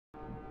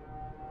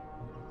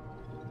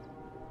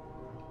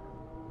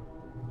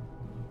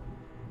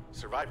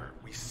Survivor,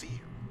 we see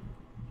you.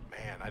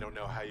 Man, I don't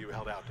know how you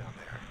held out down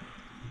there.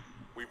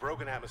 We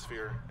broke an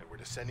atmosphere, and we're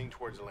descending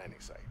towards the landing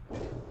site.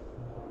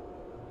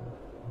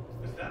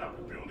 Is that a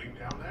building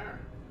down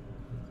there?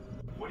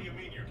 What do you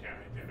mean you can't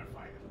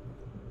identify it?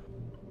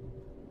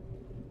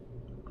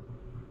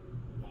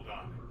 Hold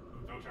on.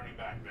 No turning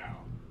back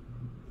now.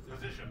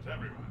 Positions,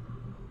 everyone.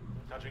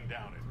 Touching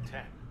down in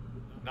 10,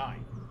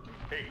 9,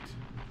 8.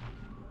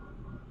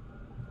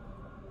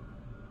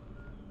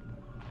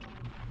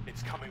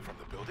 It's coming from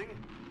the building?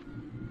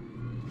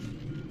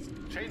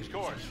 Change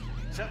course.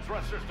 Set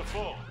thrusters to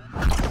full.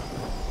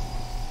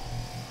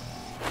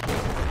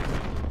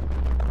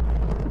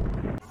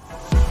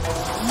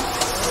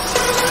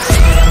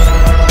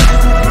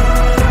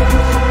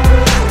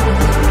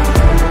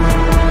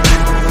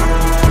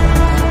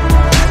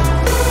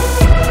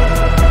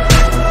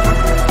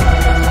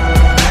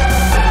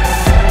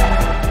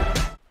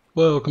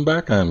 Welcome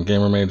back, I'm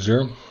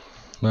GamerMage0.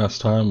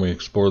 Last time we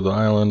explored the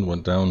island,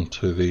 went down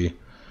to the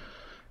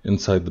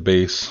inside the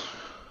base,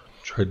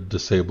 tried to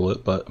disable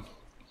it, but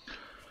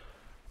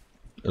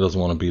it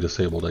doesn't want to be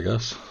disabled, I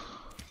guess.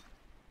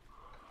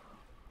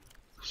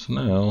 So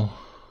now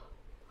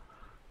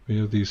we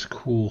have these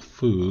cool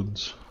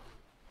foods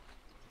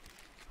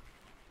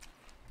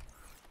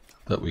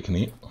that we can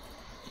eat.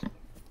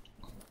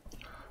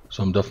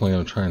 So I'm definitely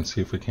going to try and see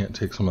if we can't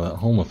take some of that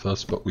home with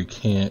us, but we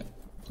can't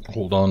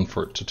hold on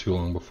for it too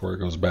long before it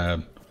goes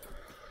bad.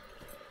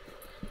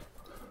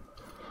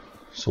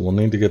 So we'll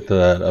need to get to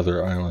that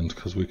other island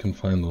because we can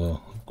find the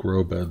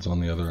grow beds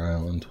on the other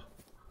island.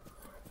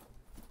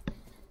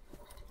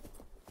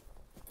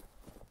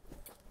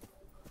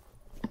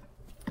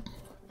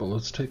 But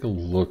let's take a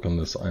look on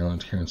this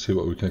island here and see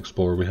what we can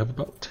explore. We have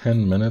about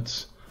 10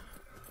 minutes,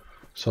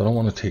 so I don't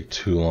want to take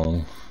too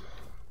long.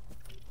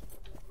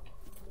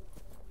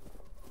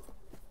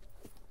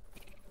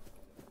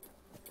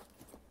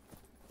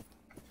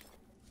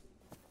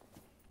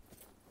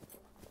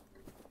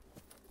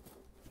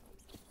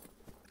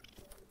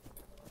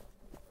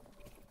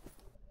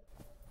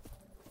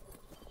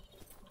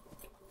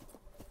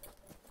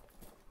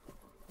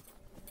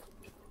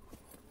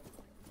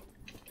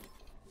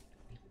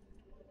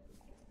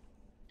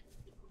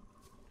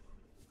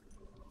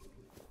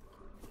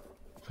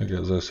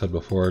 As I said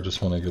before, I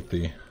just want to get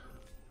the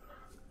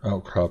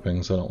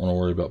outcroppings. I don't want to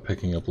worry about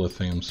picking up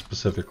lithium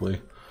specifically.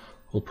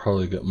 We'll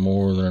probably get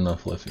more than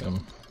enough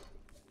lithium.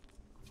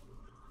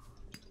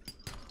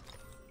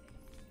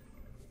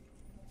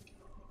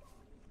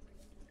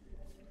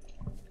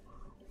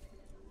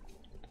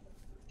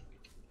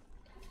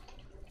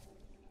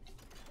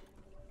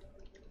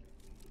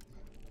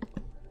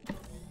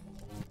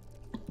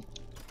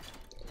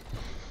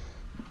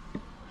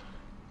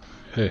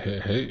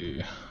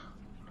 Hey.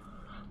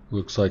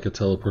 Looks like a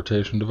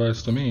teleportation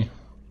device to me.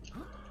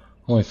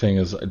 Only thing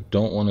is, I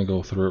don't want to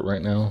go through it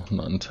right now,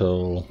 not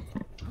until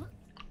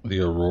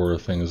the Aurora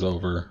thing is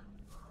over.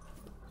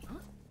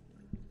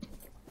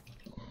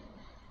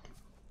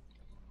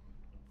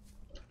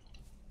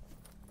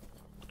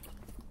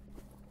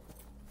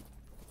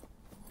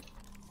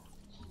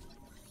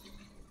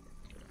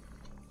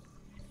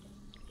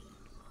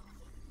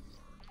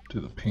 Do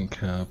the pink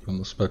cap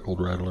and the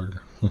speckled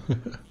rattler.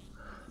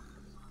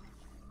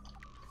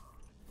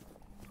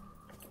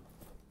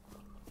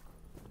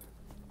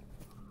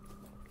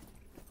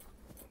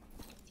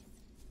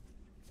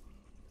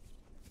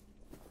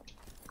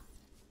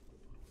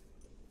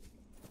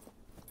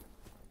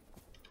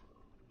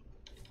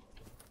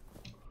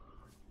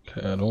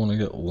 Okay, I don't want to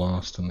get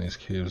lost in these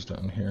caves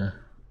down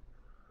here.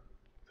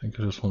 I think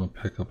I just want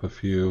to pick up a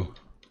few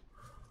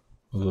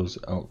of those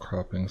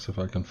outcroppings if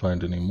I can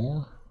find any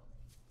more.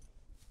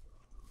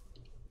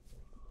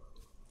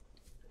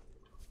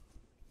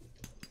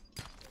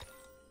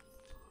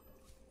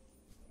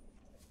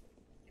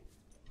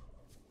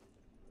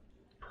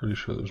 Pretty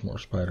sure there's more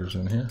spiders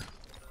in here.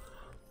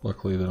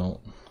 Luckily they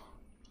don't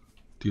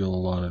deal a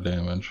lot of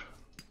damage.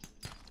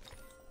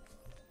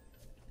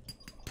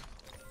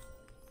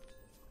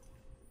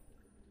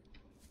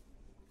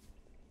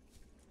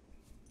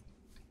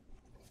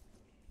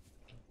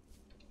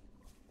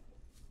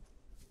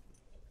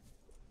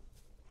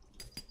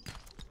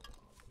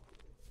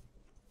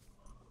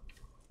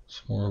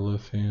 Some more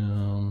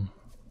lithium.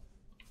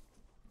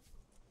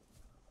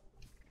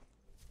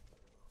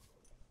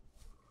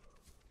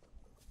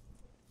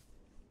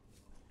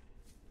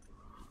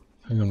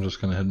 I think I'm just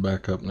going to head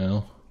back up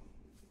now.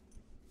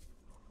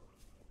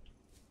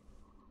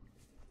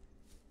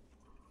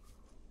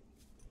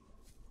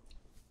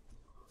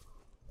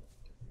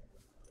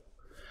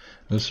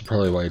 This is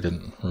probably why I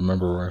didn't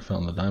remember where I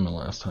found the diamond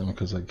last time,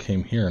 because I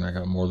came here and I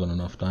got more than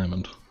enough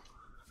diamond.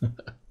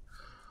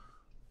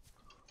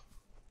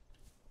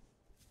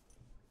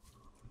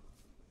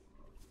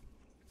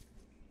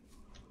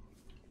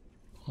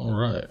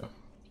 Alright.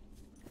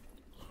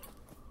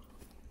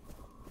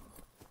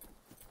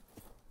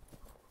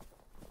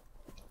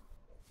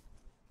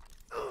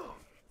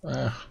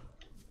 Ah.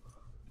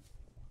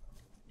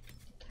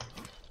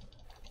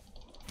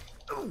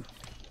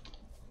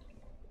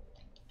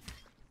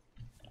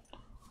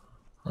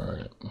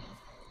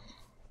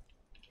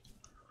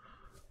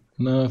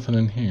 Nothing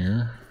in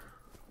here.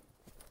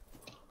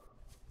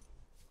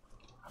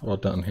 How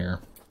about down here?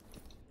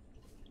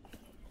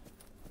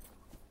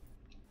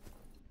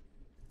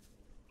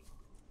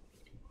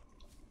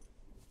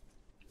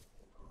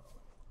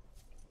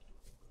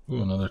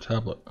 Ooh, another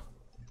tablet.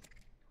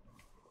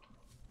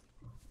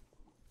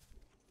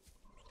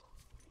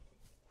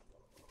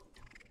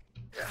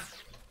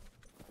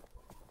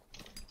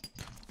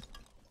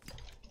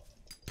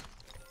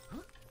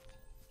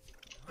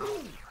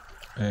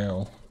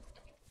 Ow.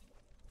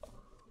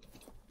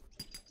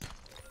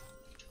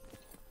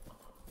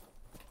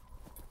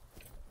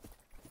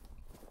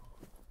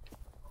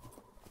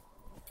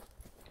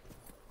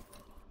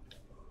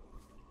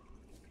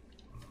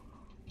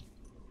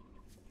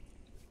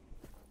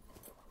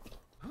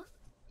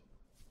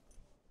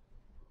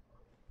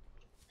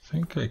 I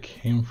think I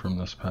came from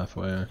this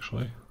pathway,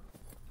 actually.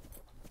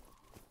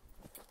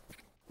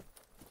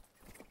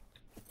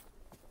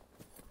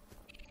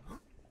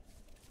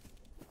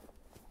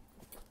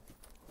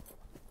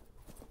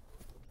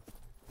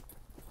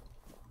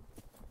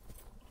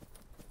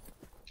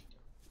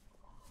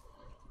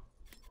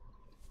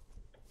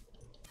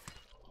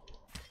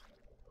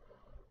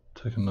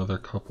 Take another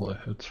couple of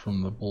hits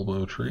from the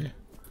bulbo tree,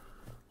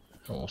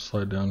 and we'll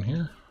slide down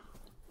here.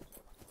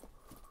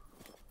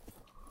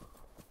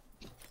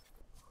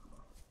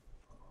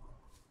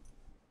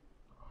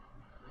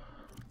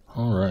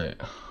 Alright.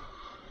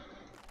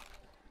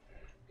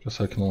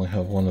 Guess I can only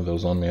have one of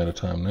those on me at a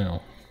time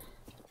now.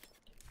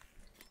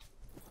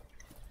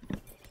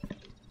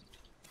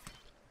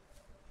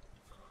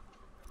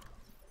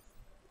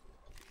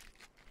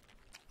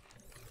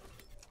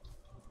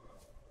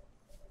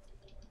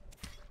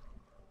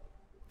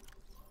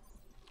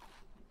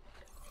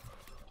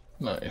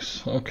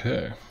 Nice,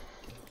 okay.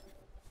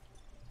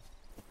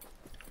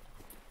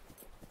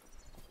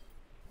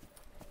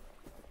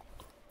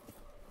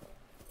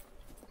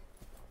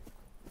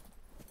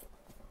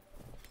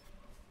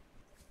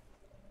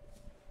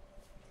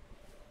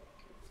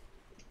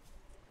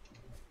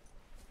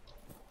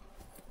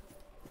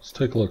 Let's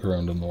take a look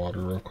around in the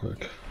water real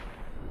quick.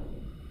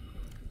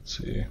 Let's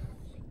see.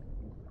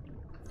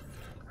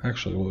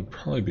 Actually, what would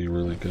probably be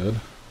really good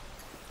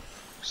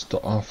is to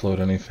offload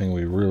anything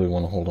we really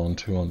want to hold on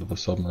to onto the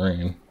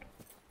submarine.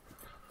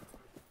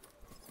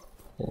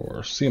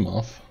 Or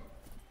Seamoth.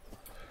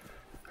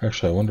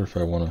 Actually, I wonder if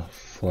I want to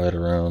fly it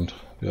around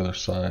the other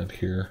side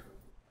here.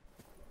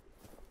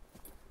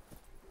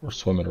 Or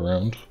swim it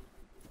around.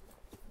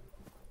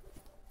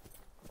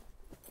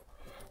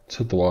 Let's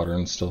hit the water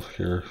and still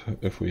hear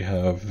if we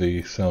have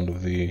the sound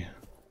of the...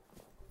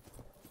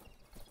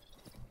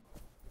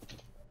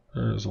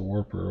 There is a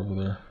warper over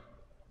there.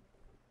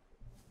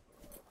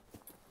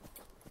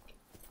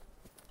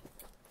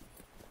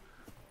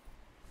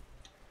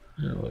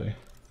 Really?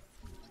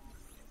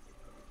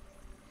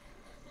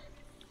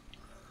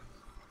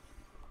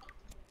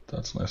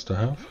 That's nice to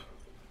have.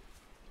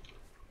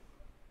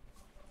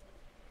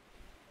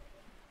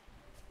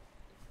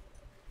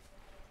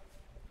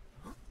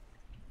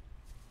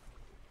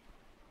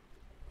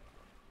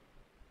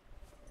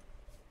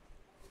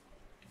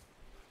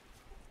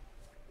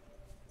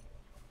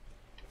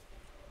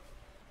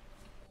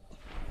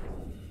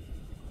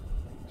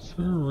 Is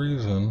there a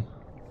reason?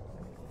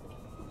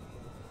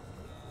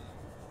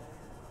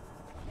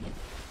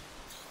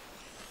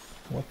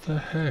 What the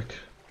heck?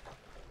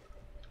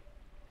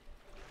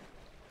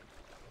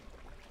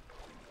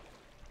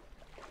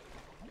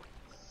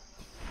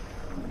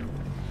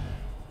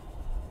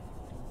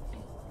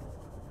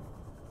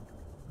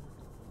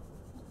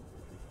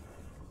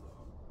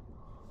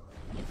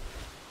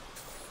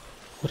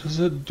 What is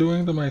it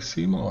doing to my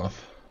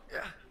Seamoth?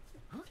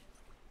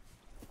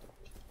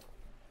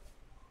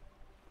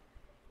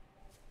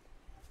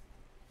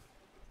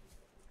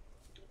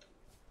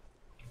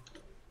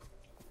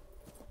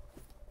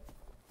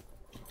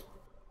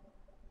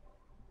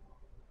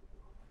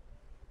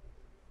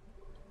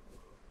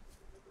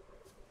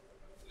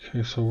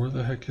 Okay, so where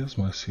the heck is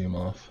my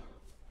Seamoth?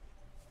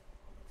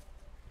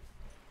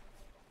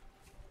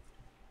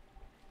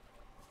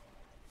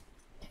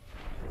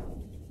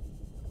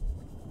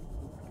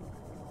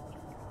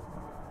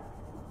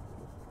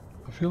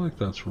 I feel like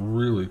that's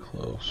really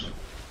close.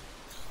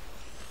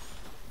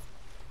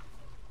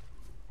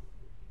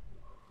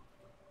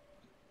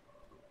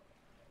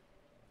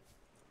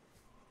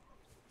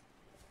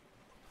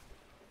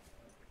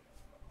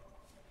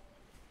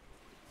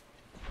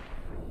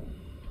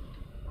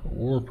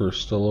 Warper's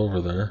still over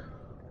there.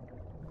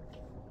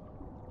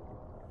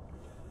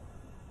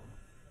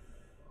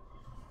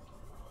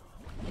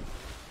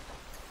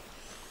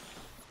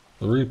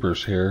 The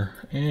Reaper's here,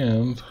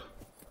 and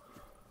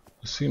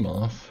the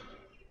Seamoth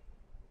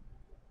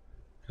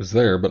is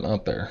there, but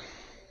not there.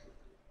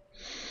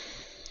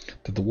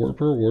 Did the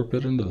Warper warp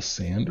it into the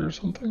sand or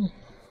something?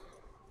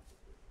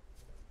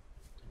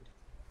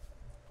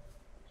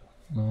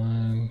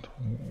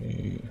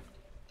 928.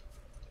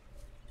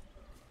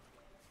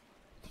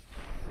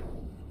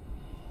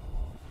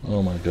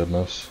 Oh my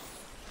goodness.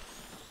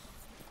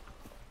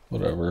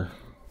 Whatever.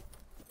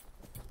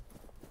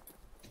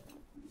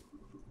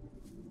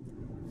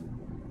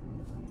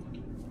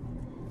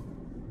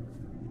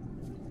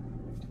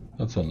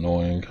 That's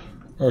annoying.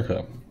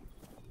 Okay.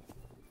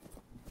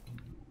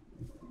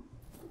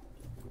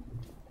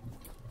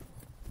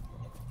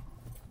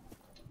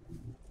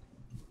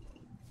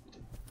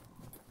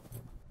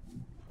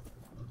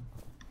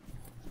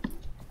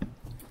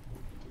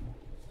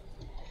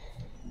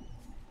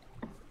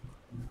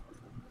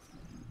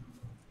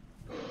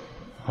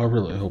 I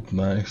really hope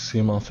my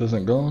Seamoth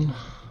isn't gone.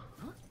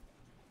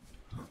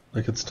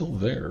 Like, it's still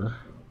there.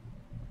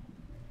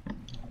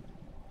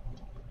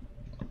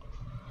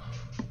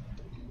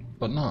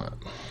 But not.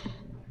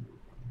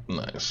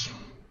 Nice.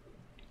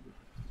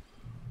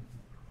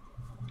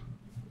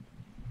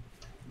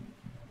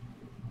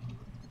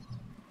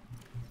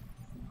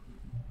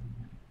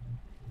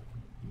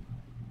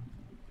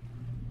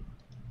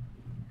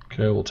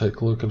 Okay, we'll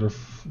take a look at our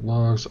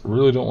logs. I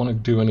really don't want to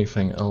do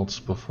anything else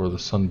before the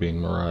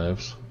Sunbeam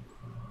arrives.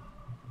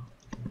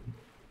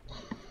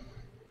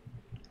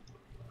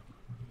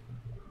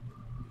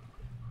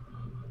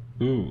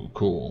 Ooh,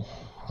 cool.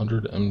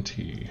 100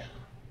 MT.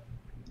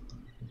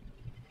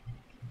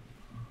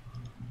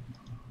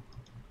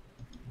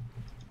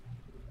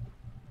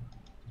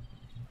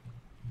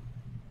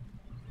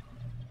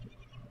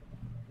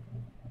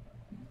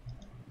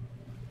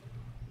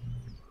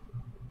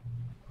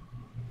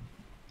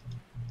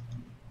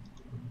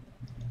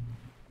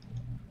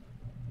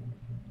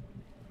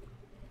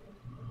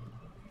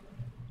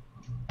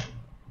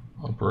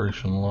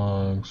 Operation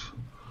logs.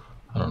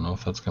 I don't know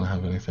if that's going to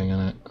have anything in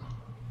it.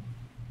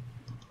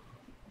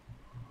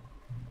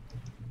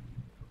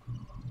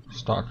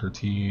 Stalker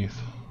teeth.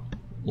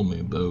 We'll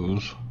need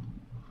those.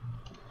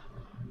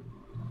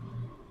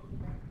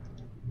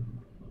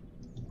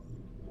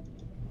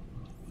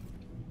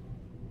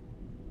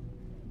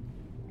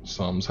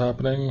 Something's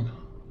happening.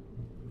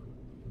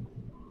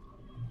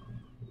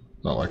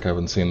 Not like I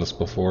haven't seen this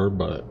before,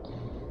 but...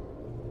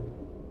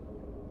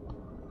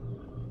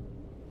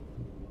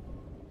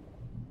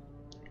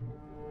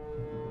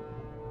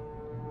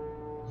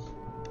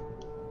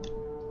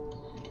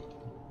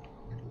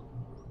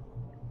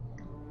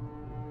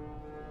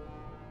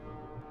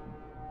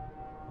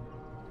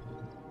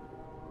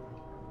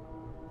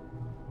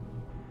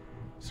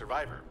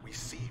 Survivor, we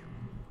see you.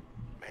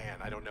 Man,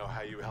 I don't know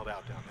how you held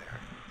out down there.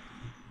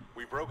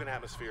 We broke an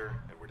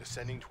atmosphere, and we're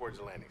descending towards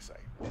the landing site.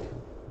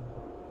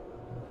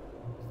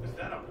 Is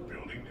that a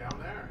building down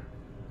there?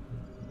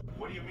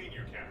 What do you mean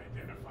you can't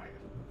identify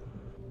it?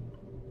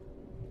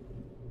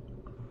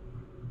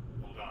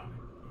 Hold on.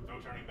 No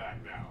turning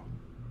back now.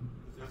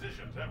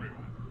 Positions,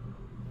 everyone.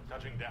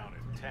 Touching down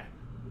in 10,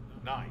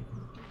 9,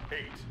 8.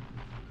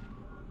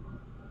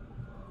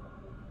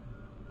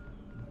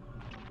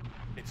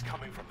 It's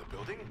coming from the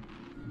building?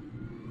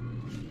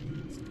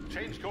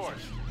 Change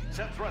course.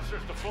 Set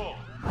thrusters to full.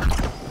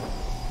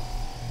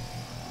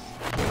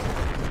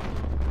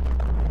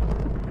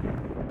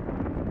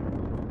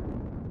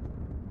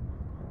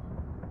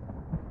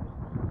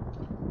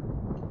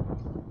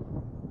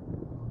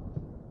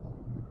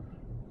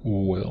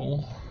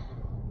 Well...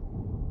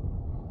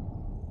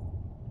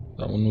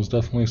 that one was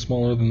definitely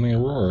smaller than the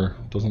Aurora.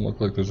 Doesn't look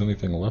like there's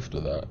anything left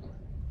of that.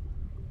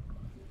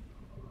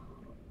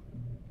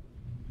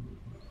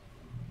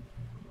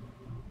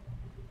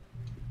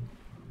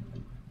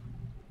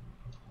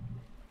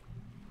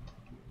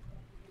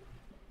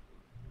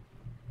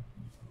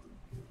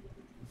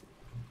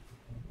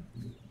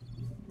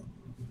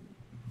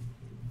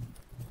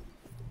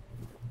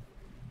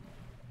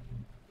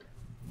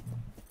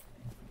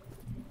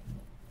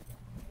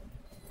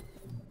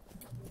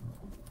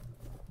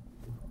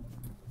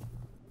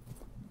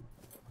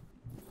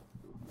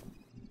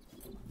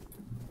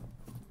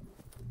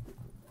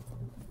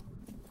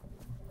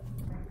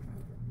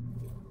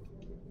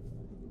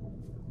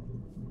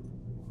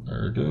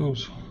 There it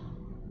goes.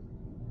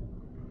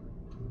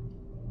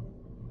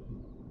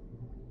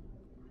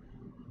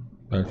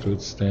 Back to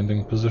its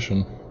standing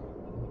position.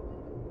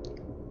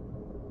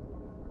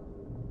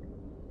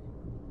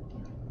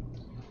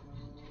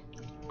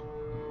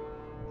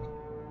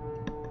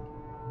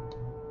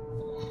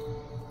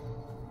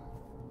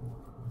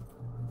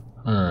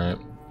 Alright,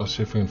 let's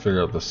see if we can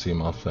figure out the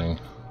Seamoth thing.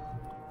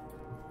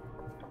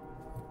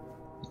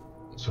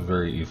 It's a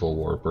very evil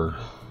warper.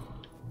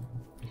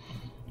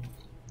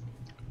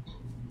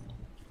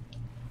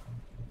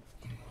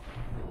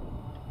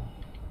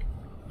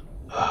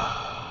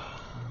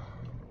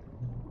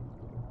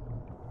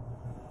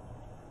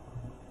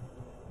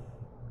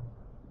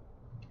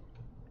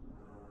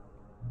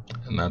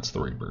 And that's the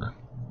Reaper.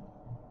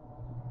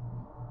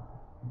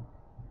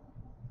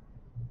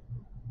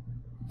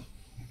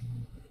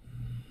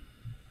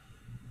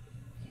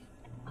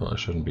 Probably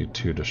shouldn't be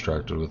too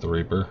distracted with the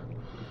Reaper.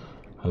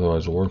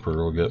 Otherwise a Warper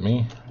will get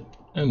me,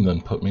 and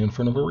then put me in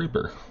front of a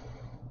Reaper.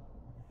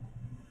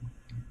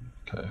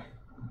 Okay,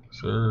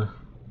 sir.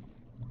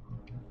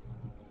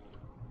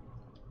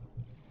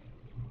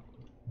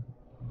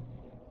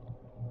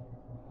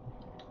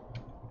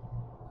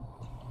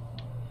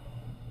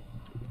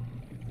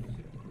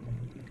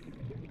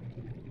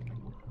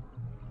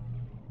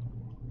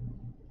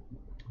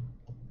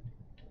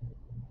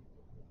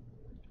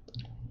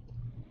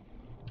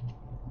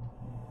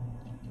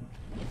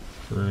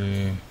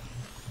 3.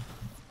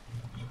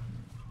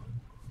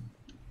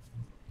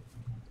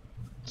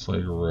 It's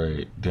like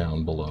right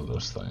down below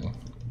this thing.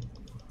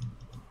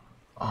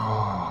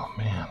 Oh,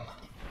 man.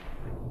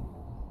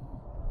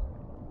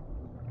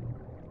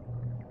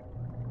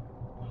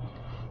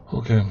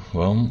 Okay,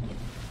 well,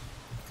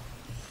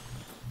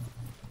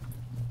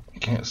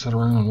 can't sit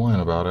around and whine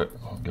about it,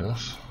 I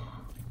guess.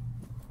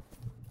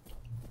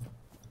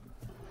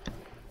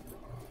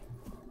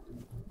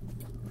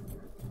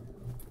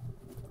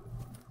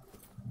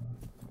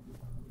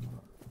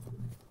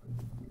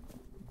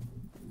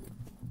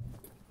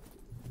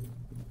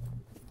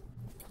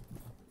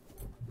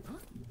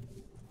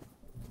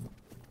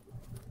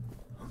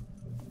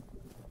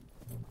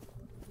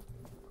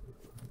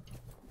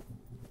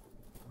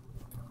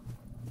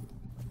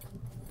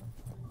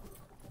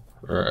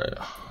 Alright.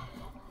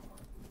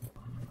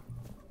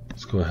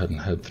 Let's go ahead and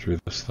head through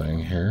this thing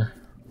here.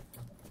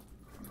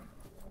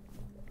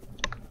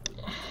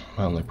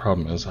 My only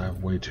problem is I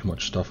have way too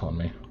much stuff on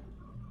me.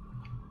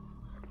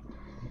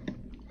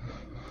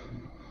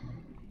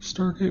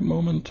 Stargate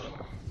moment.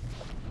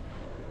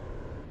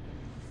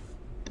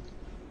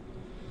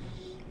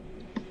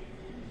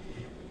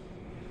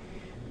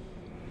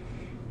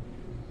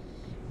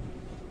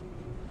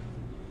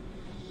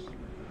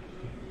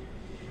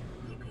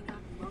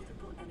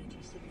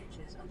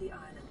 The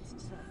island's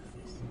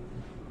surface.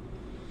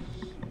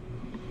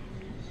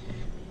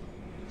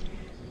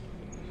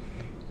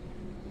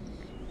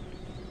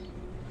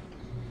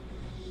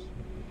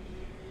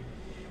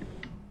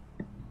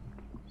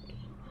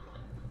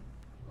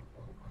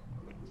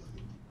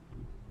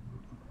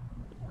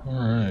 All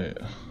right.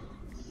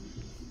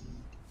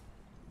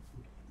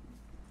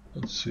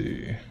 Let's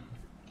see.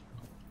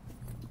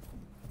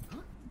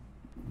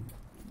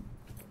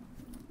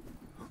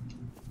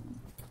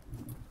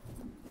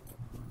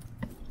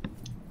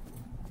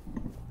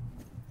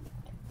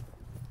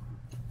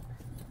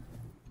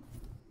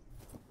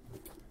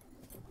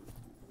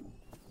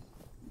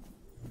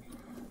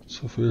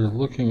 So if we were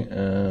looking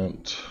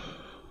at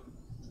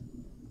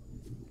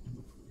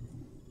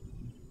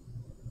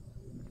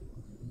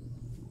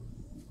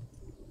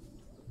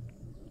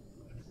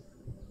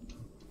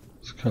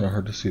it's kind of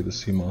hard to see the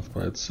sea moth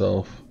by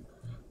itself,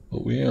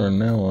 but we are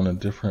now on a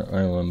different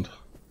island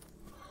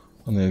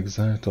on the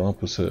exact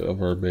opposite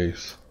of our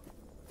base.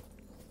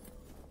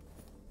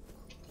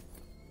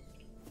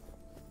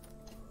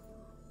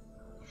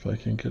 If I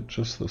can get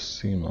just the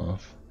sea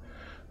moth.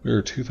 We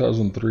are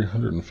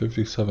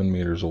 2,357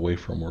 meters away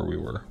from where we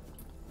were.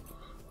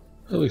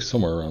 At least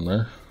somewhere around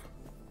there.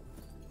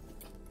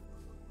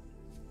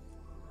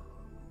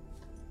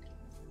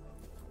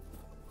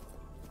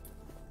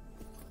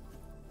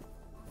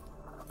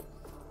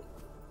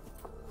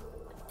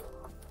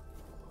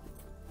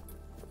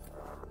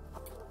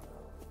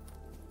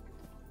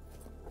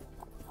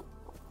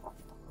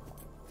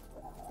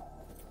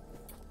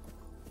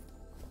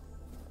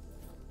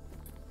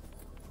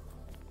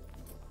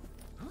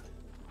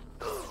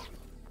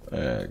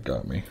 It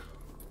got me.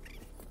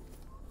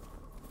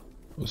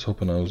 I was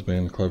hoping I was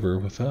being clever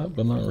with that,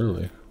 but not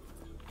really.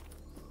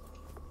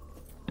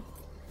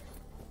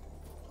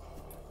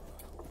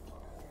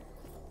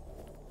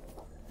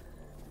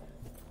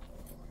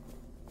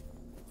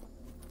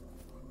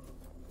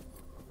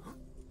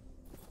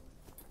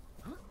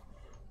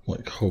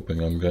 Like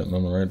hoping I'm getting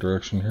in the right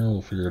direction here.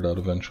 We'll figure it out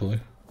eventually.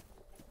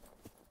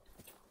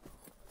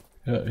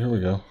 Yeah, here we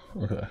go.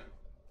 Okay.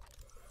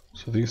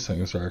 So these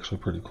things are actually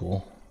pretty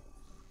cool.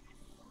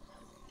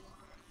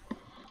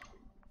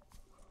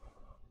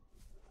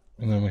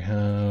 And then we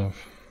have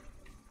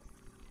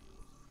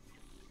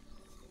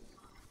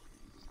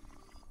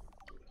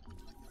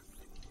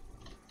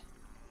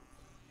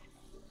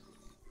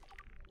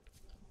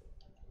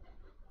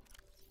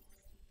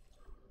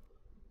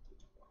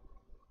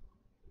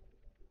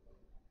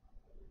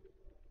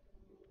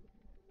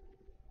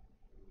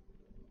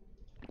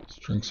let's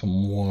drink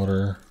some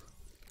water.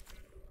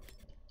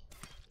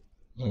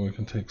 Then we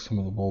can take some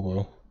of the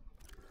bulbo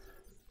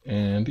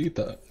and eat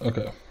that.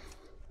 Okay.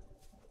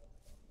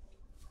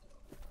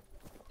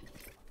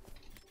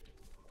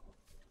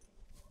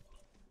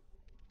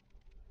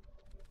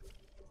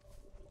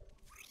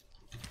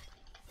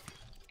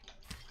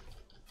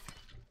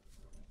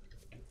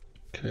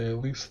 Okay, at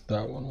least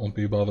that one won't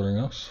be bothering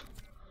us.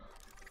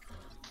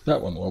 That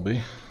one will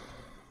be.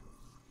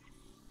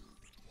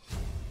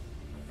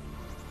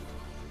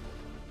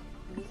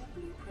 New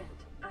blueprint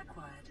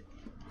acquired.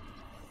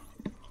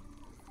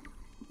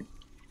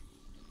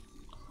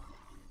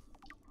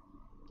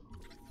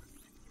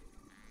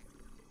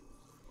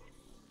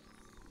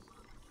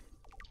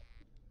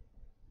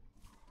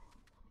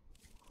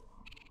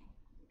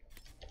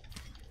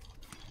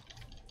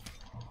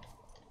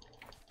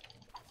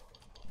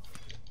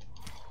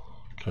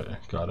 Okay,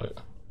 got it.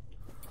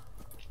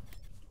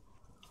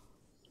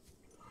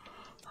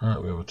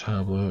 Alright, we have a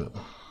tablet.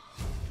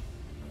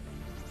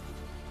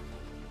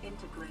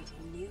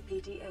 Integrating new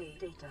PDA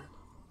data.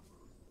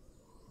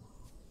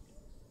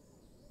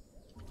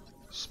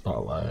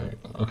 Spotlight.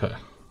 Okay.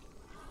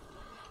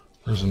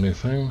 There's a new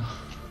thing.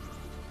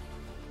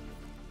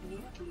 New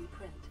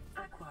blueprint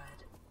acquired.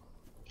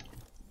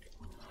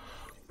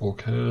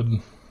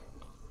 Bulkhead.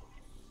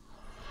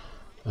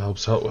 That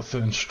helps out with the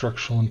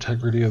instructional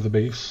integrity of the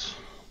base.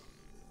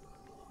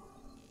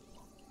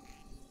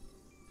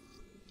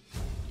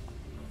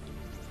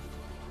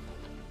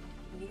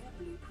 New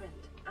blueprint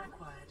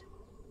acquired.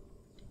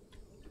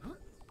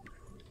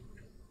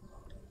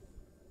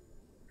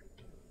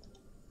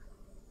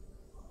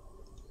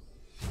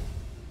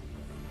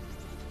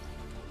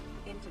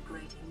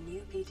 Integrating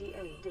new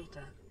PDA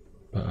data.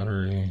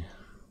 Battery.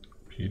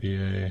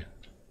 PDA.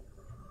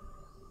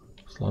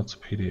 There's lots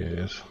of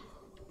PDAs.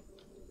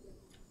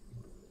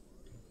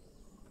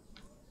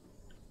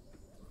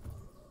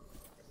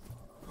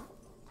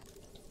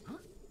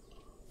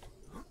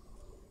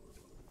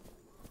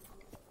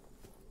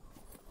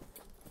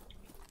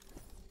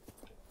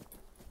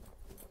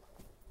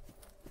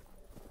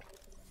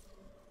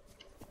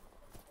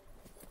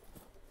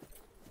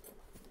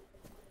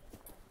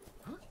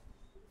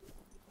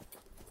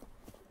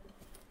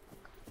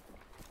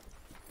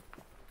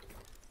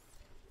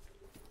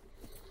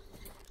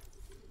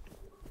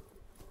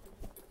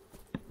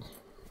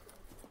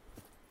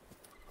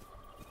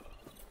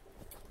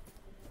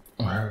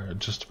 Alright,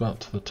 just about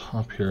to the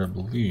top here, I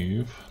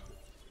believe.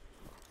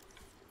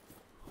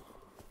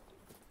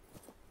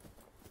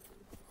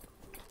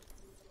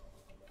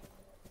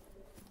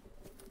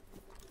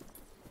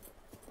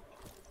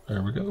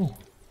 There we go.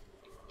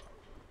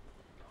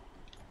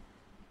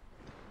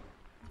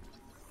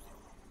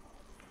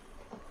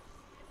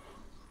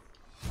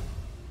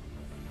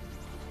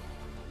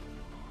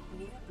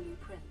 New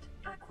blueprint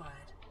acquired.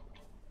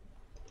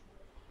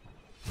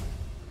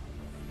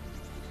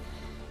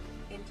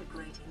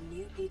 Integrating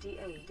new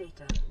PDA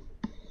data.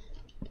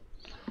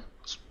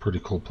 It's a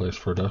pretty cool place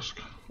for a desk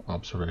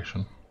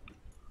observation.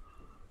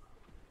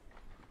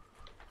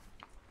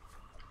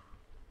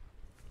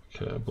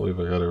 Okay, I believe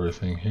I got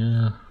everything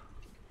here.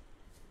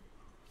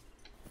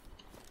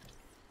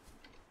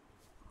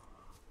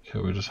 Okay,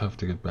 we just have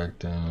to get back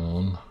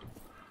down.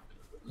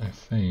 I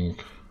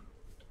think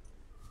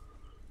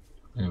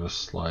I'm gonna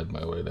slide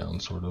my way down,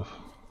 sort of.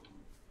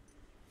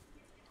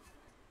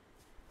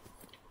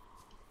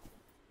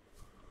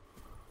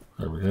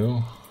 There we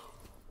go.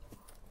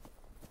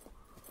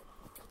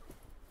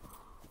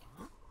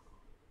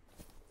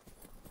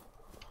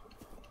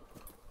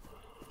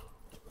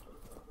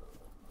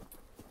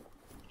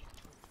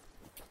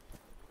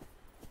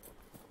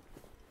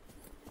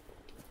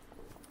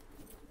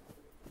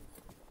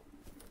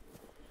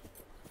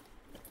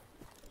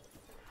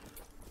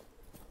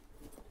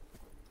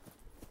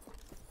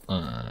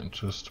 Alright,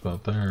 just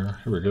about there.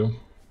 Here we go.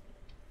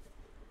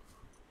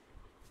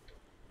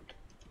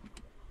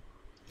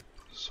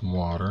 Some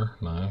water.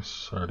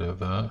 Nice. Already have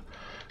that.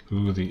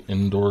 Ooh, the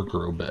indoor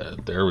grow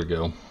bed. There we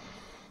go.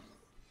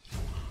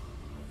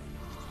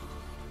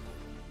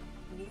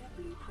 New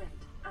blueprint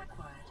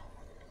acquired.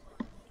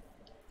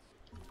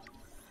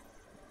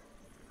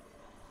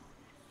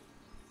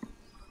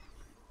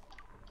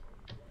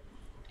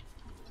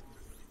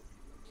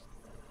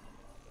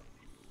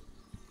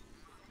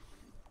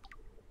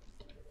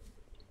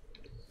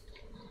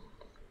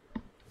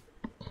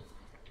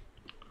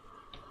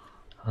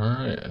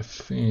 Alright, I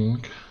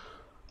think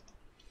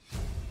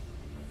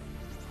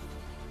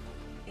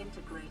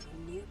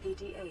Integrating new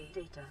PDA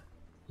data.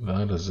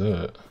 that is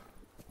it.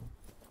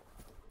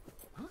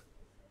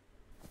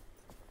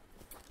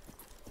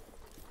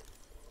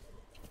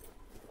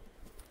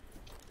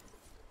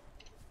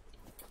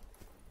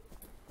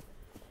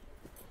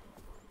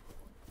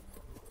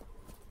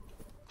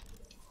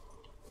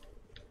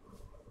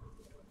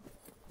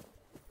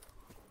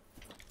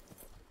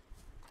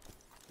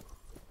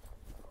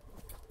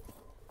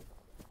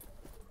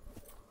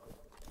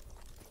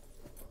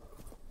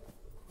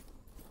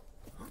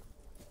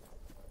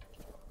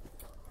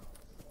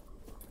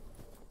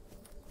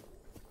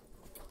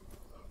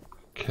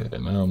 Okay,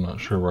 now I'm not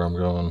sure where I'm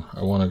going.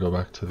 I want to go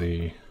back to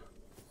the...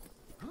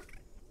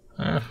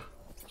 Oh,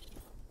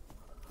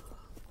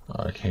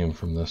 I came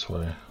from this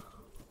way.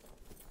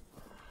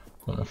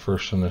 When I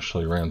first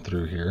initially ran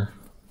through here.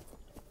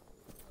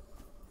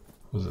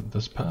 Was it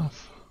this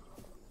path?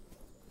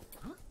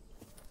 I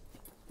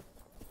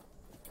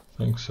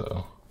think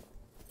so.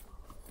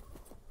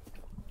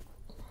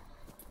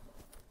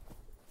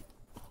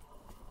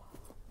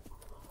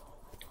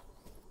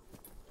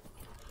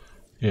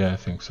 Yeah, I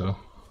think so.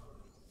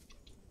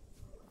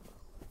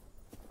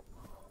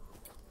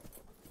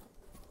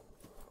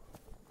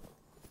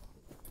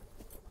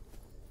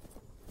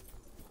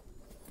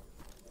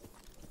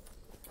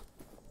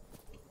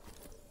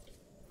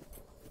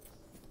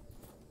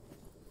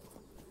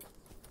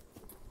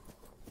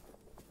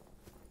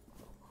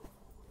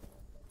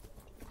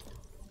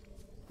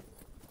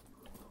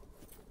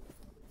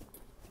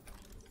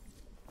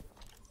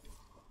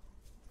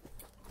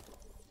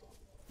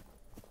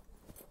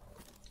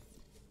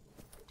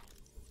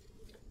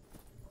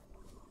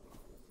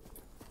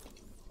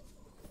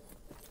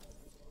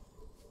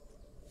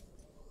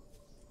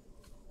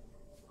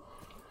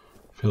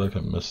 feel like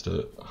I missed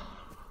it.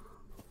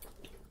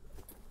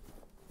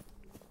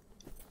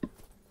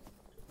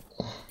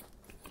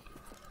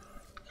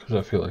 Because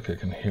I feel like I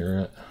can hear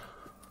it.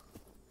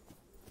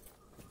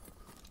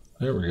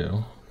 There we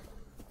go.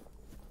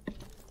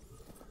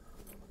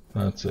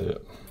 That's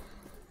it.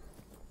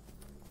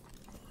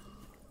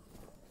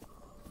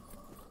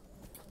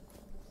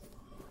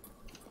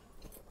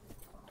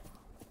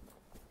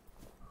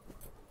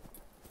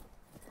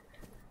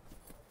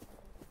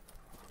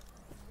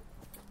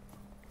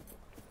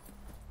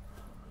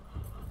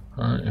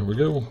 Alright, here we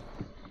go.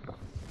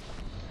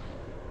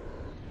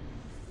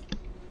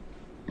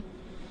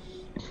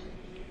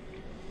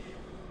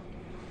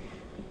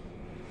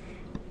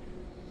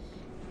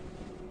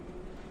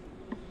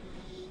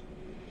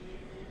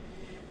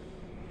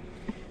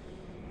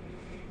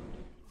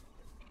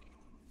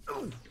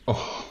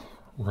 Oh,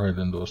 right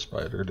into a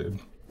spider, dude.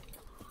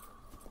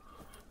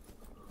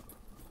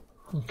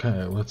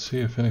 Okay, let's see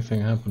if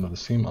anything happened to the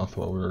sea moth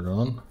while we were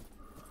gone.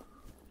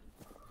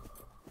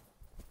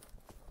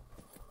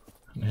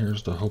 And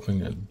here's to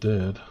hoping it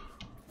did.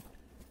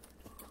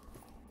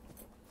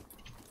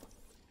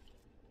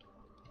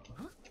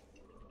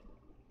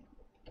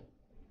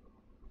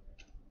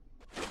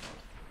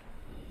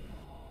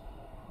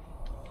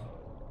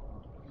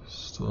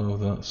 Still have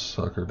that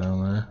sucker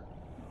down there.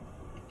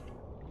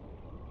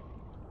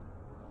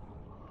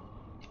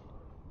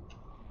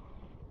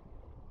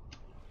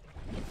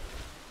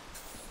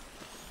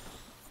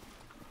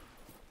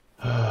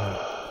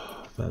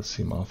 That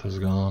sea moth is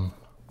gone.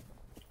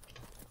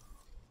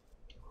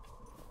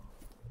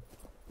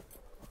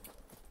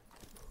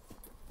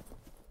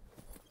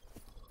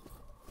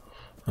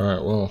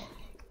 Alright, well,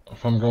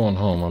 if I'm going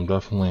home, I'm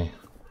definitely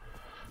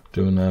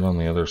doing that on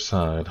the other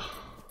side.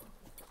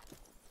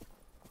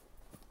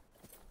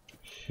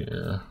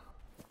 Here.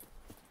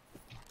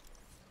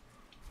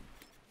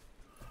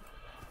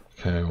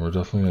 Okay, we're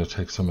definitely going to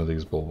take some of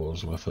these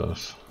bulbos with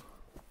us.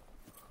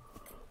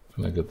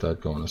 Gonna get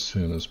that going as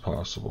soon as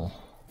possible.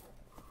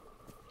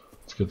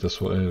 Let's get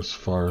this way as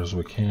far as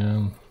we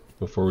can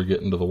before we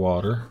get into the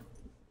water.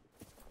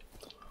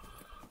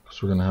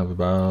 Because we're gonna have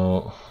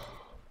about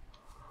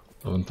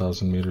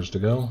 11,000 meters to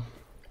go.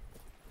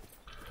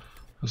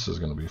 This is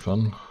gonna be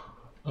fun.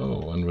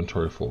 Oh,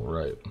 inventory full,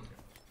 right.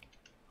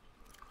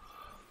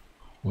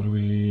 What do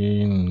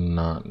we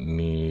not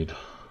need?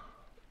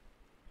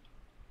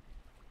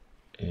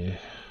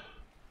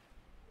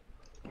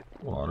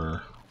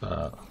 Water,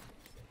 that.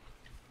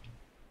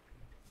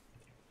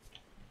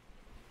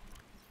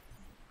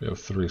 We have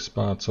 3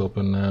 spots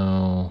open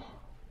now.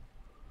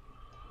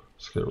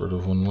 Let's get rid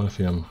of 1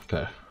 lithium.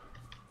 Okay.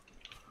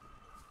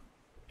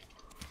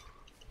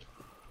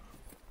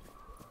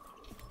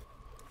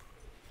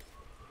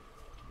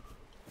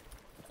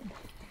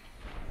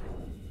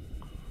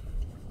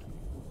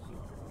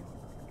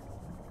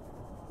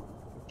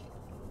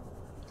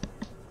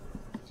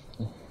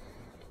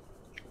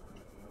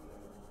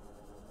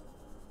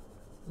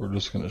 We're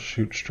just gonna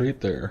shoot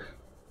straight there.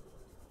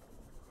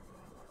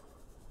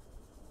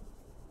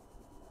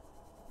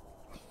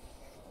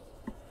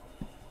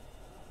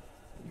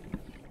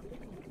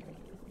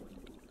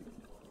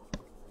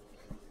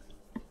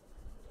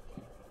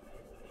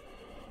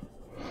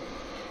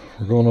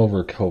 We're going over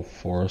a kelp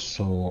forest,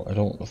 so I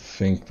don't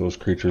think those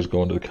creatures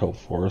go into the kelp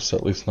forest,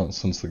 at least not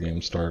since the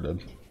game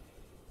started.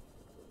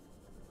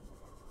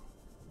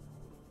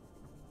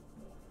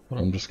 But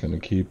I'm just going to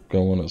keep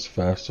going as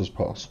fast as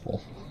possible.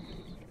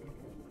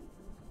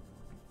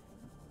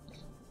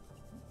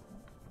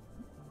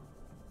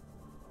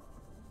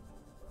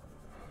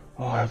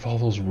 Oh, I have all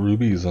those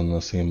rubies in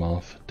the sea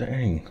moth.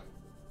 Dang.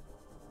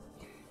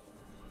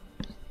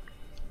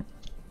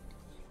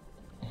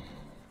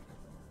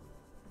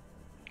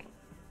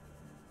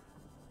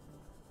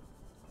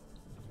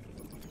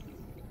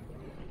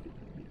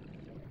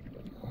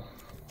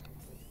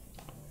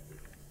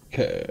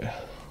 Okay.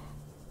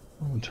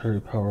 Momentary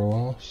power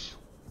loss.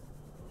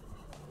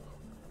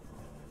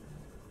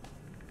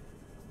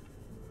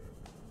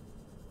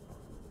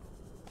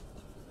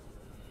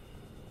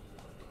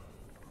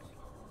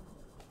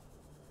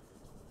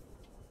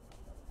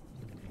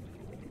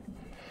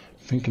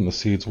 Thinking the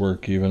seeds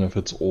work even if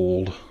it's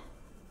old.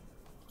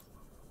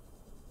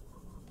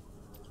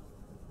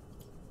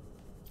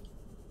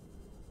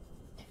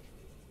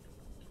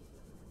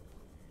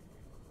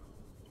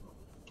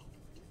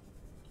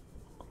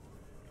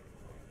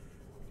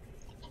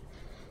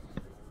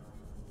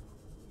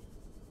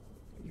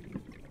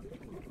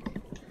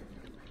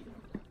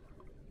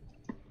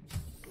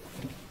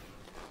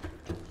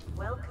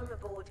 Welcome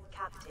aboard,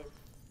 Captain.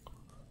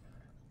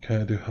 Okay,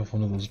 I do have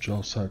one of those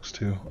gel sacks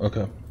too.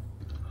 Okay.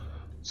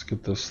 Let's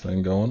get this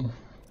thing going.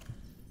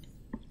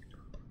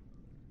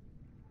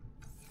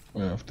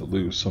 I'm gonna have to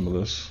lose some of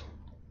this.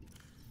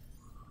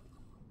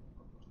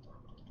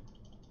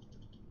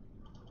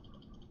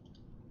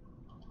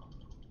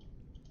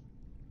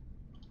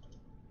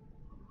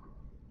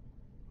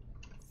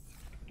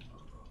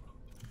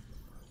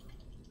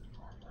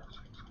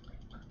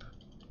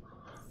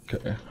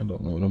 Okay, I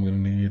don't know what I'm gonna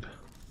need.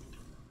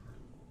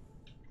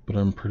 but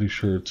I'm pretty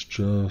sure it's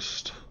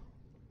just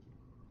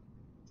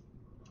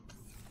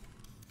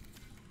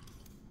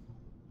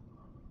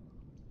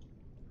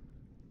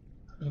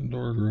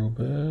indoor grow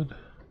bed.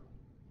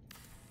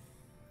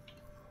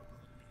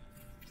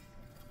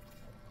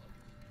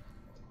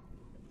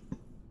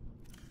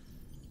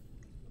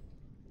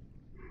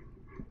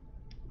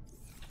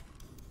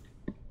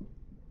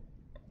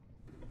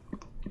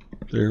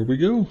 There we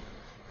go.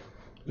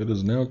 It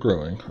is now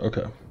growing.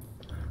 Okay.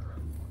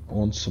 I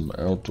want some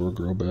outdoor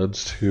grow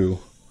beds too.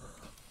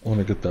 I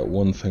want to get that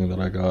one thing that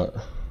I got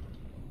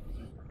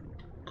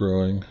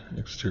growing.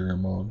 Exterior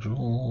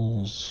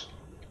modules.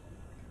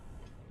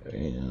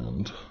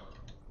 And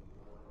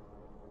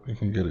we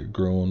can get it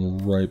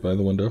growing right by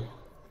the window.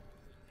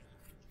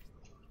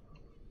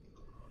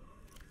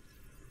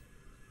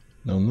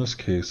 Now in this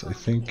case, I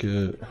think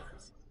it...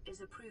 is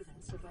a proven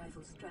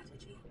survival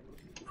strategy.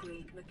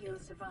 Craig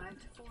McGill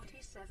survived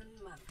 47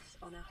 months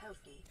on a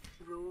healthy,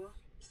 raw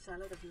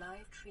salad of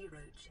live tree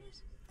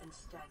roaches and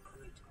stag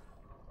root.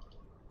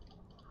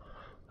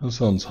 That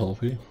sounds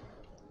healthy.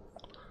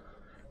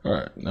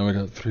 Alright, now we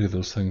got 3 of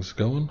those things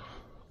going.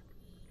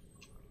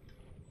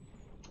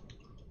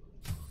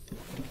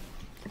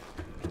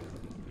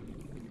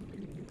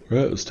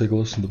 Alright, let's take a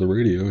listen to the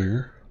radio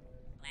here.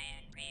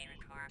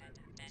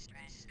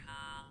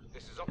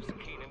 This is Officer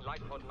Keen in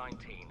Light Pod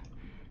 19.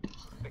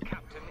 The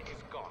captain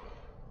is gone.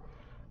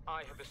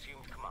 I have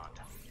assumed command.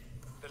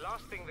 The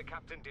last thing the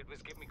captain did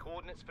was give me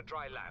coordinates for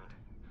dry land.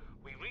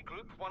 We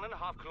regroup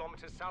 1.5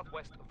 kilometers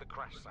southwest of the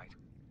crash site.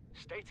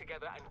 Stay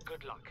together and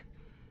good luck.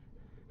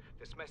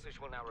 This message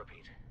will now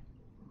repeat.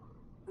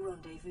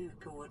 Rendezvous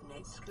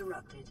coordinates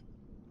corrupted.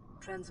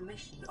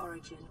 Transmission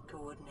origin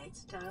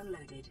coordinates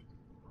downloaded.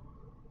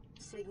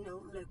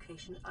 Signal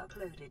location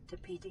uploaded to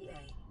PDA.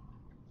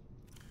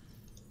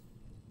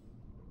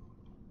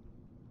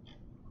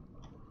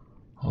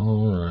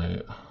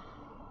 Alright.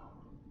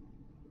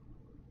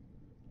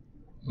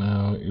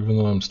 Now, even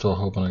though I'm still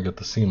hoping I get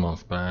the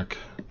Seamoth back,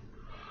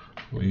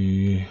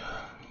 we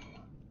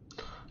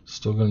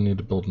still gonna need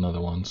to build another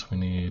one, so we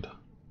need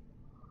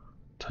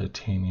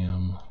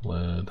titanium,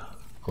 lead,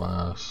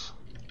 glass.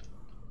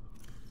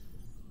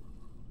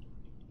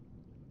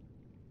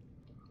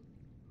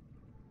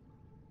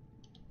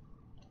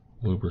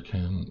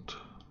 Lubricant.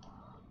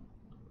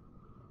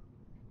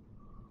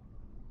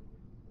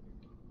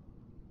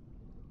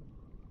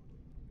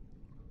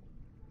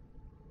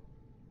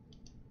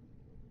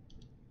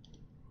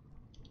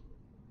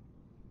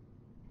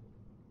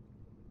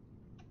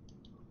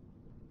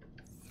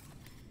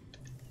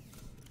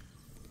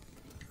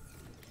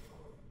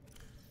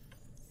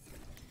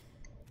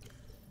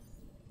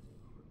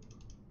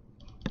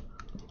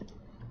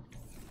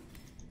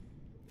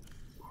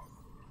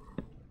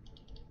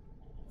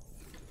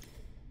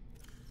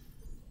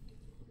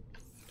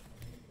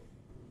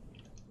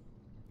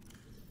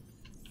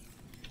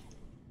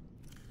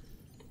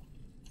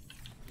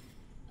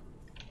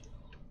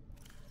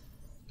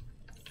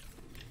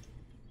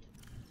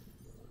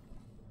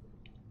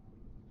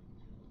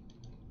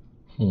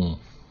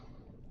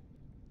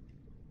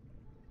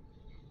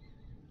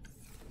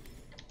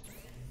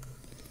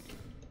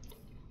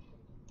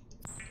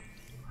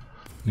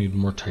 Need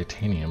more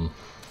titanium.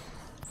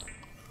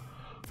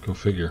 Go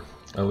figure.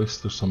 At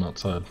least there's some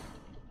outside.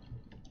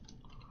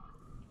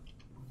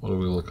 What are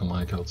we looking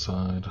like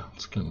outside?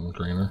 It's getting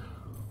greener.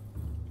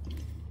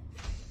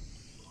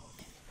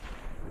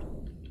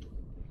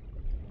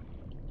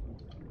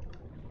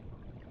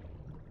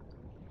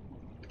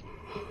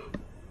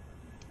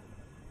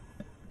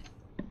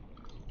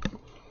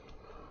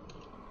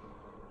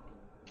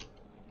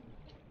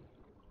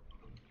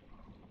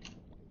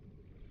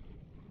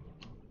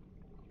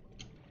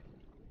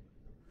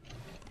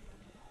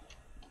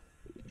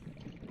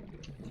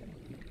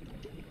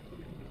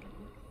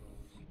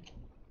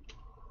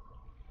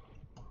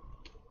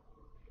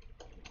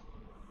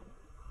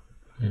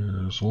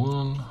 Here's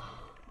one.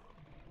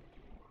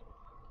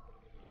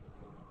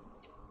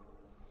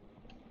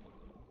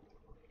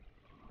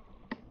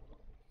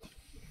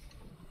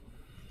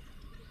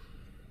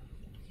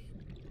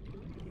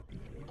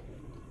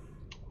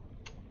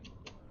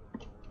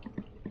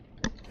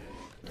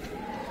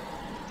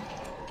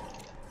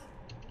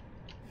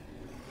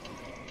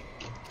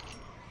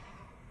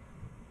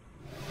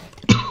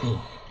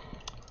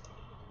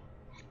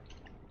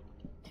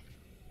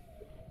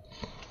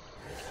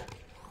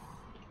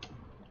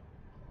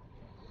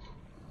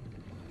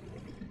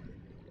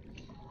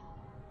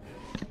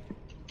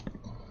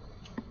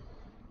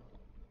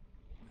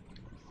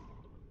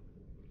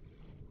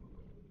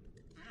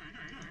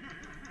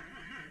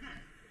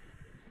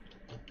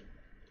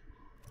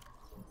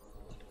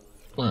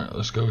 Alright,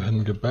 let's go ahead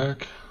and get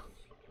back.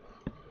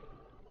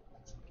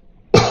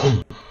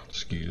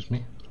 Excuse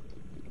me.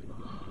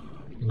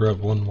 Grab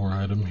one more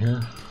item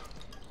here.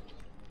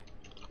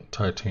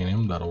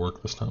 Titanium, that'll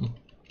work this time.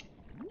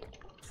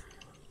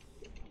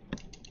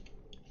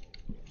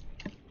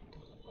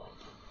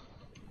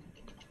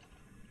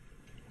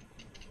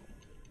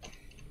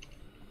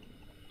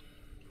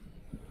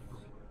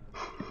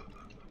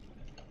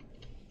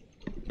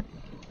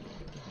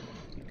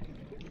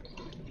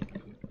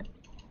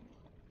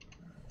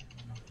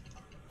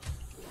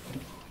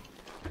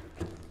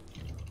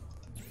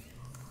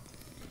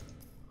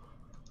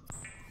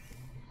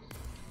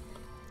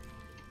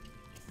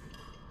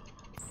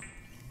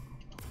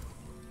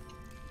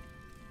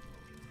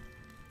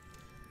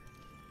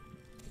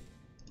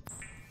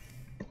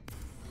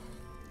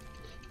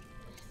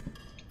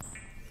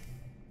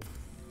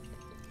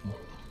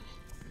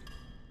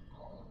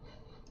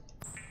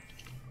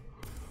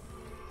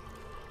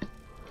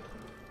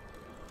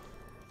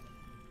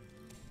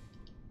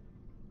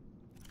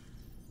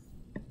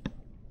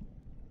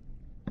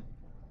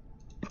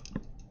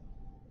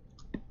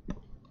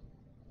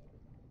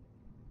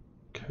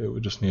 Okay, we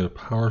just need a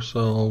power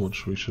cell,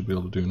 which we should be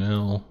able to do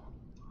now.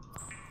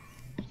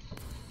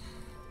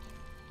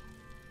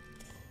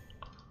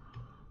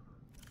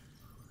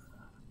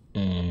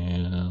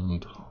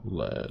 And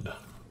lead.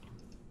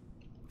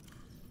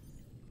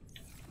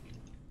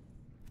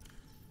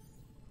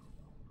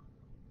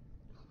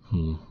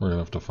 We're gonna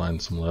have to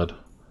find some lead.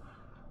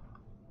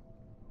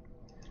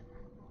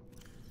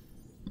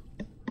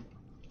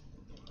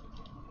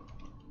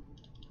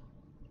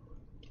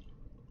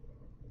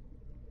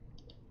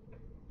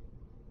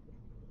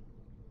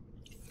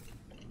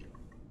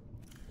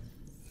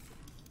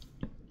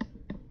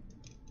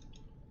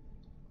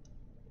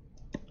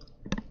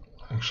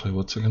 Actually,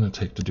 what's it gonna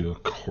take to do a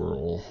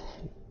coral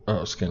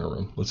scanner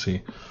room? Let's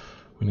see.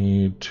 We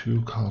need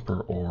 2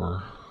 copper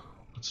ore.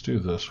 Let's do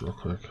this real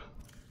quick.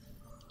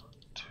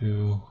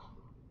 2.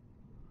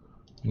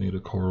 We need a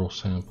coral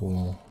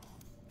sample.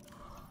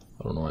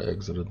 I don't know why I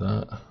exited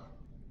that.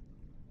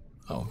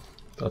 Oh,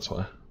 that's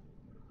why.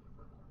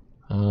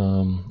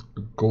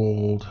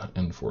 Gold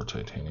and 4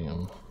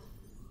 titanium.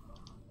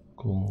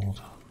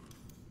 Gold.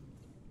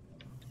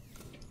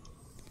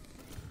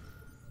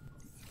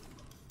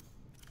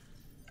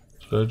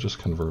 Should I just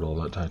convert all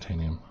that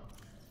titanium?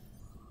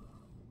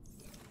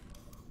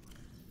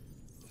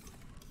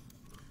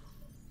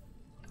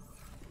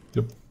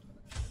 Yep.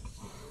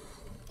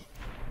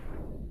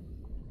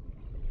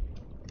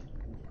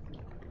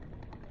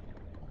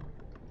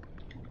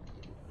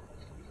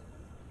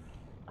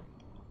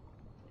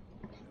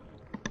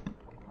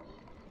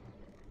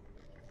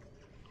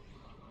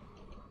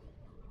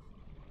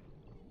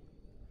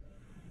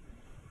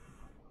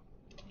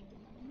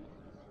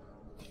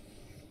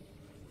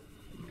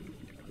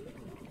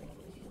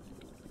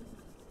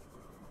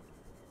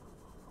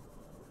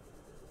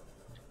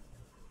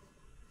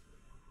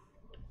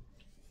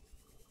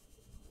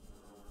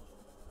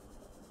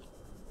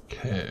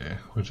 Okay,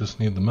 we just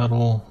need the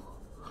metal.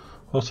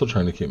 Also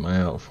trying to keep my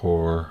eye out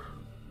for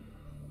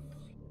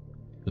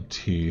the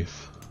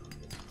teeth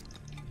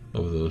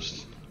of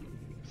those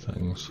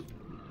things.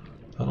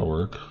 That'll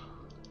work.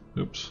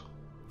 Oops.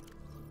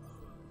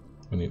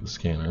 We need the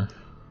scanner.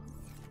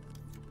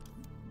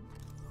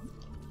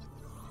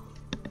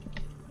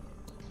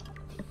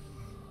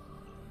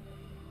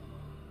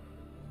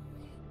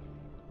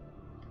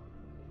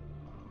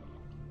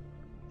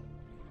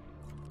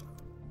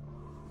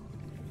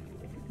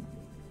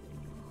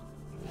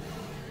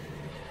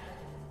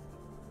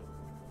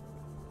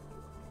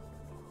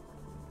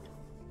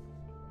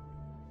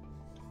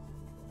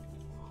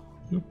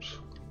 Oops.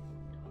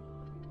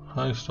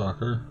 Hi,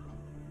 Stalker.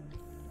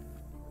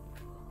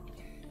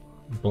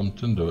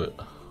 Bumped into it.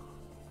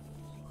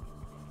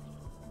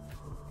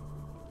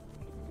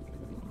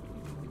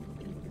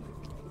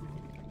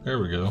 There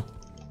we go.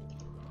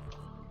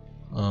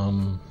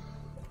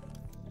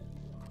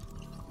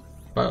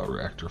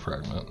 Bioreactor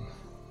fragment.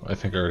 I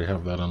think I already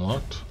have that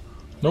unlocked.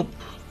 Nope.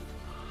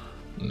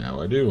 Now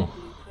I do.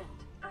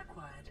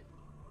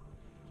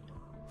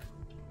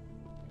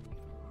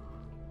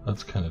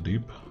 That's kind of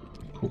deep.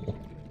 Cool.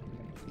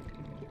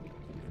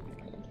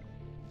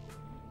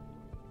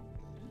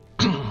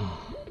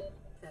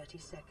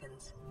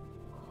 Seconds.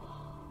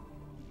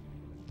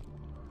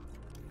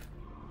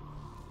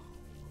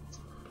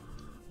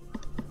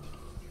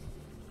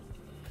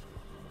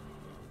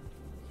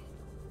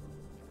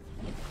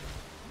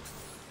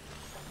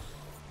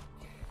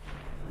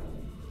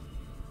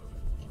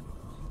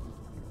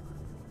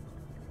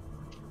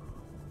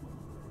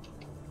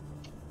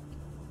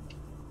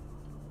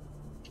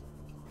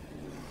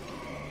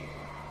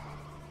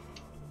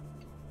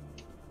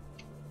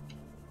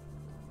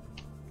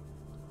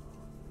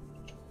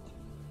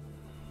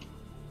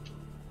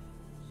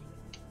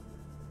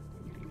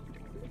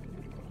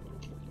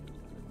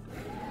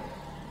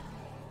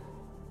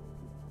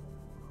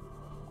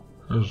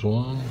 There's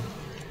one.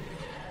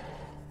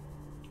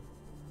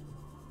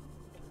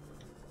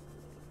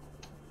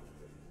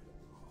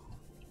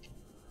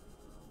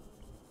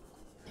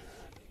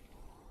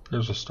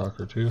 There's a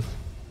stalker tooth.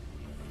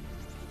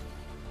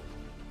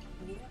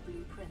 New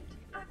blueprint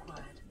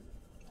acquired.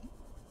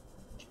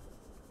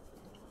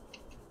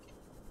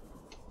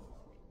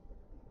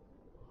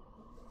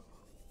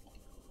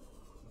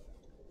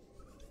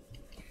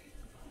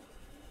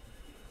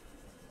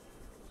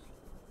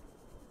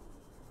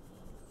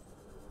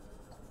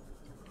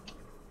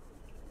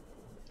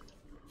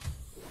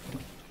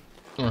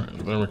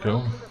 Alright, there we go.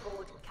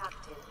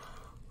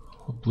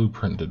 What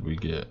blueprint did we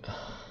get?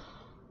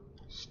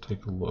 Let's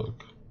take a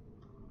look.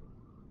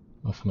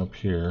 Nothing up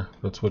here.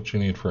 That's what you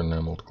need for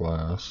enameled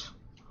glass.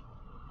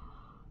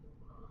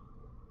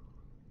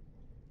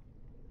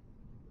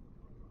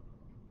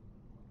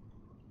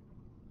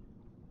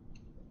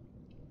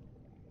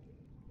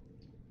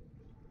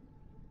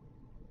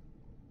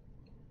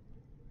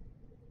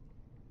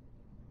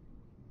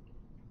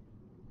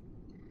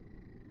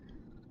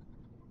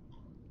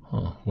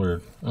 Huh,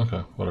 weird. Okay,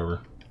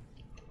 whatever.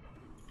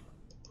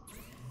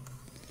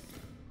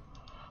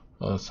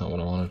 Oh, that's not what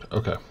I wanted.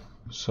 Okay,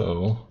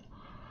 so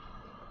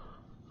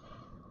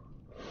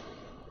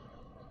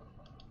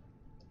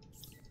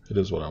It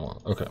is what I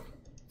want. Okay.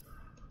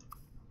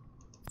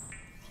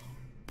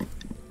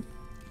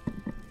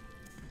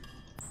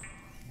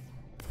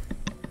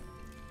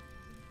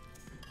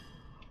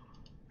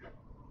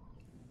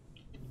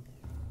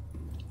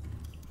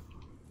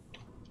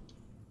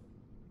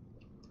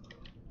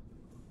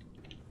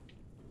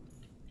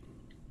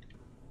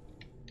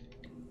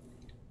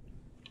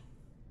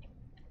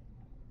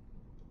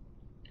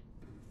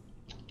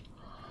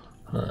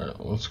 Alright,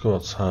 let's go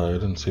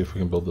outside and see if we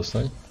can build this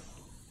thing.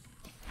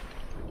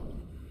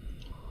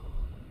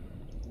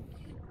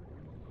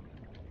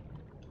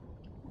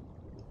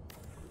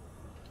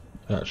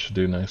 That should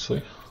do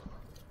nicely.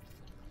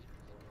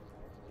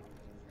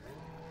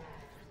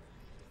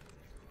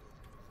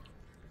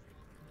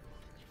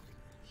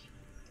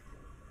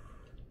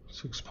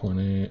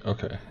 .8.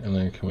 Okay, and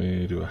then can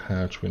we do a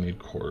hatch? We need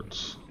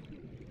quartz.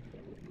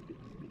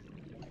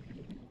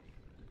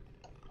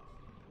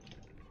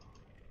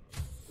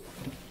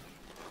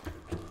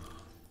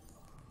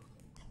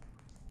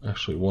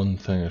 Actually, one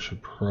thing I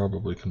should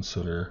probably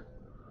consider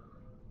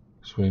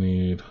is we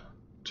need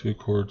 2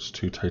 quartz,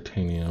 2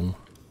 titanium.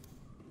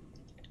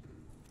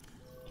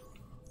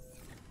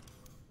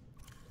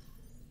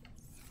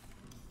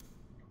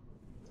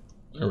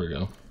 There we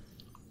go.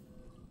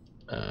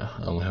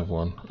 I only have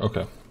 1.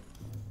 Okay.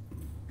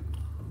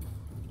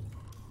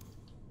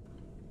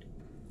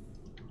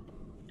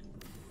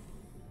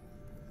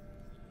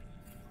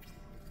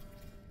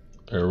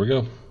 There we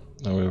go.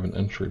 Now we have an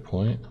entry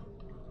point.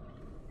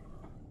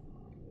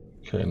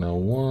 Okay, now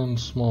one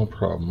small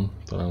problem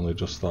that I only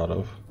just thought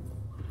of.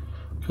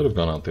 Could have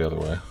gone out the other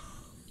way.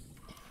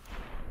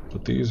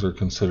 But these are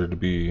considered to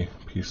be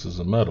pieces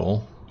of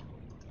metal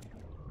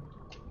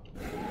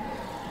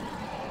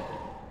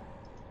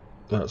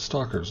that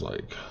stalkers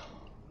like.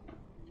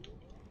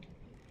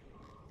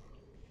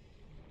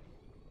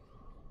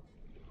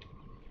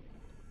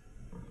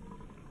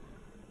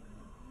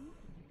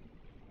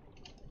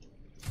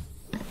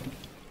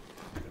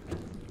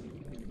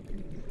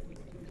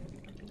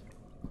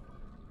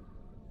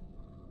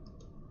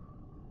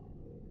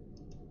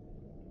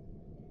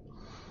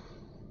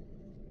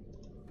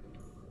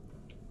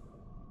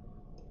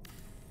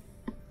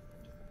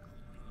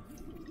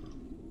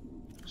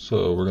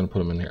 So we're going to put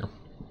them in here.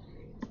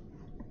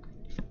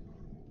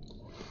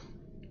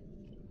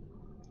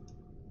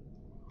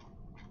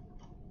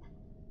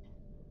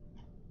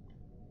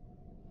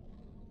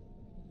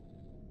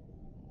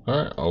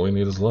 Alright, all we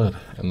need is lead,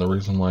 and the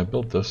reason why I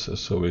built this is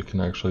so we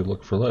can actually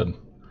look for lead.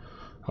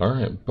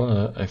 Alright,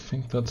 but I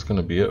think that's going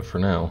to be it for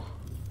now.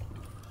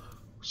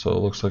 So it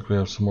looks like we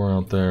have some more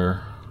out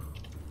there.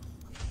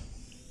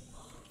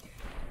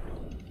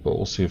 But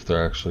we'll see if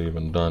they're actually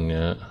even done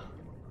yet.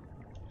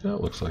 Yeah,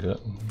 it looks like it.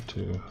 1,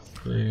 2,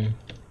 3.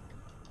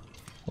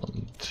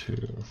 1, 2,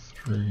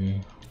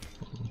 3.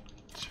 1,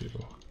 2.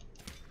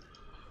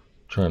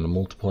 Trying to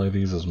multiply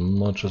these as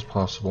much as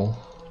possible.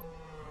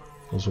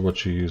 Those are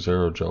what you use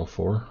aerogel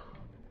for.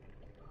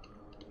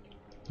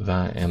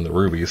 That and the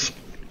rubies.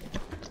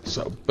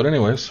 So, but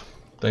anyways,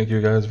 thank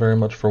you guys very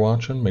much for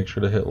watching. Make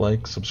sure to hit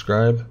like,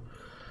 subscribe,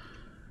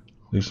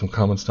 leave some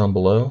comments down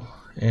below,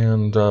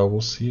 and we'll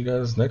see you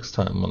guys next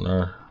time on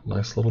our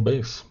nice little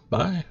base.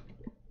 Bye!